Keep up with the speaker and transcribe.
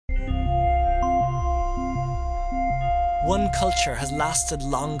one culture has lasted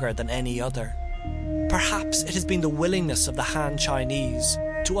longer than any other. Perhaps it has been the willingness of the Han Chinese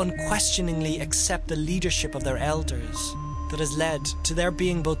to unquestioningly accept the leadership of their elders that has led to their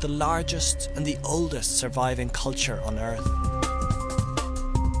being both the largest and the oldest surviving culture on Earth.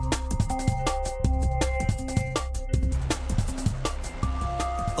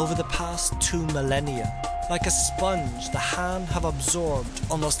 Over the past 2 millennia, like a sponge, the Han have absorbed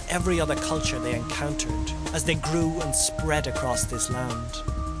almost every other culture they encountered as they grew and spread across this land.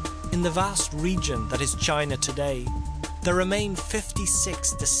 In the vast region that is China today, there remain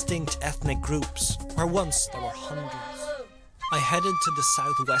 56 distinct ethnic groups, where once there were hundreds. I headed to the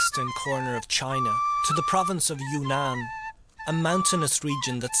southwestern corner of China, to the province of Yunnan, a mountainous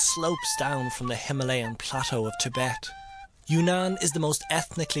region that slopes down from the Himalayan plateau of Tibet. Yunnan is the most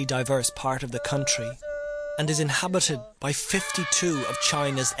ethnically diverse part of the country and is inhabited by 52 of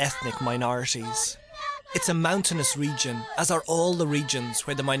China's ethnic minorities. It's a mountainous region, as are all the regions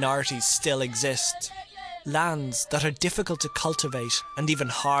where the minorities still exist. Lands that are difficult to cultivate and even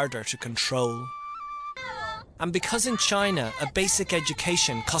harder to control. And because in China a basic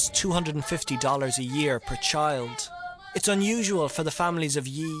education costs $250 a year per child, it's unusual for the families of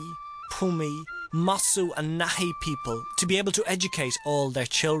Yi, Pumi, Mosu and Naxi people to be able to educate all their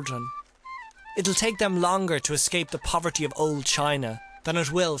children. It'll take them longer to escape the poverty of old China than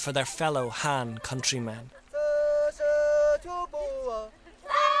it will for their fellow Han countrymen.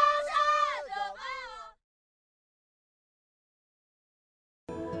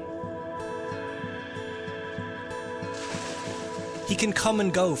 He can come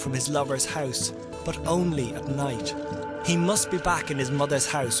and go from his lover's house, but only at night. He must be back in his mother's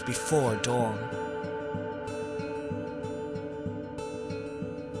house before dawn.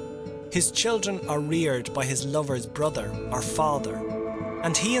 His children are reared by his lover's brother or father,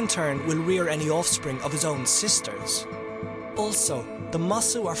 and he in turn will rear any offspring of his own sisters. Also, the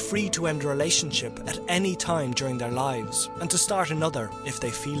Mosu are free to end a relationship at any time during their lives, and to start another if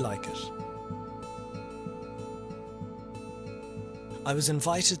they feel like it. I was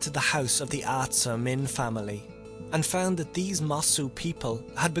invited to the house of the Atsa Min family, and found that these Mosu people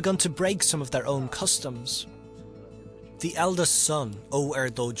had begun to break some of their own customs. The eldest son,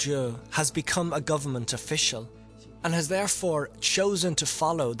 Doju, has become a government official, and has therefore chosen to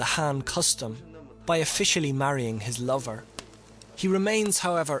follow the Han custom by officially marrying his lover. He remains,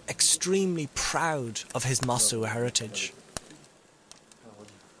 however, extremely proud of his Mosu heritage.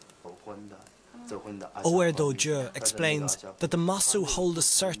 Doju explains that the Mosu hold the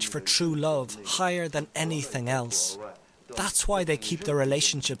search for true love higher than anything else. That's why they keep their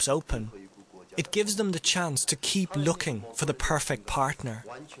relationships open. It gives them the chance to keep looking for the perfect partner.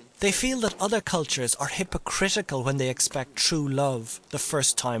 They feel that other cultures are hypocritical when they expect true love the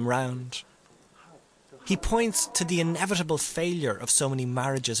first time round. He points to the inevitable failure of so many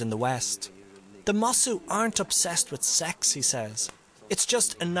marriages in the West. The Mosu aren't obsessed with sex, he says. It's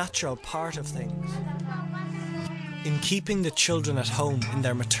just a natural part of things. In keeping the children at home in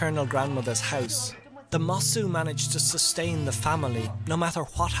their maternal grandmother's house, the Mosu manage to sustain the family no matter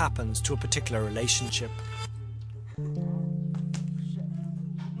what happens to a particular relationship.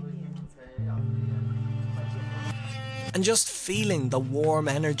 And just feeling the warm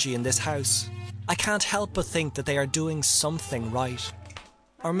energy in this house, I can't help but think that they are doing something right.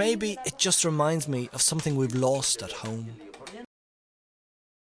 Or maybe it just reminds me of something we've lost at home.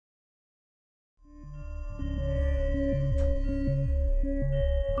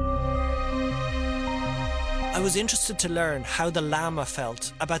 I was interested to learn how the Lama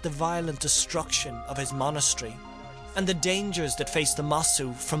felt about the violent destruction of his monastery and the dangers that face the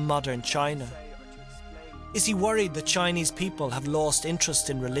Mosu from modern China. Is he worried that Chinese people have lost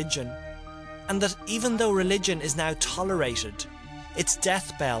interest in religion, and that even though religion is now tolerated, its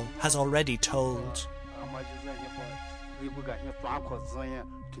death bell has already tolled?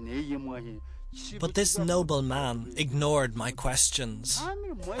 But this noble man ignored my questions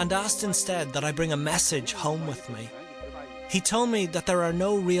and asked instead that I bring a message home with me. He told me that there are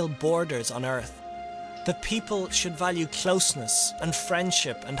no real borders on Earth, that people should value closeness and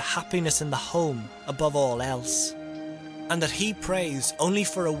friendship and happiness in the home above all else, and that he prays only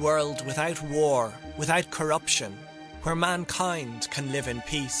for a world without war, without corruption, where mankind can live in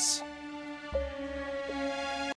peace.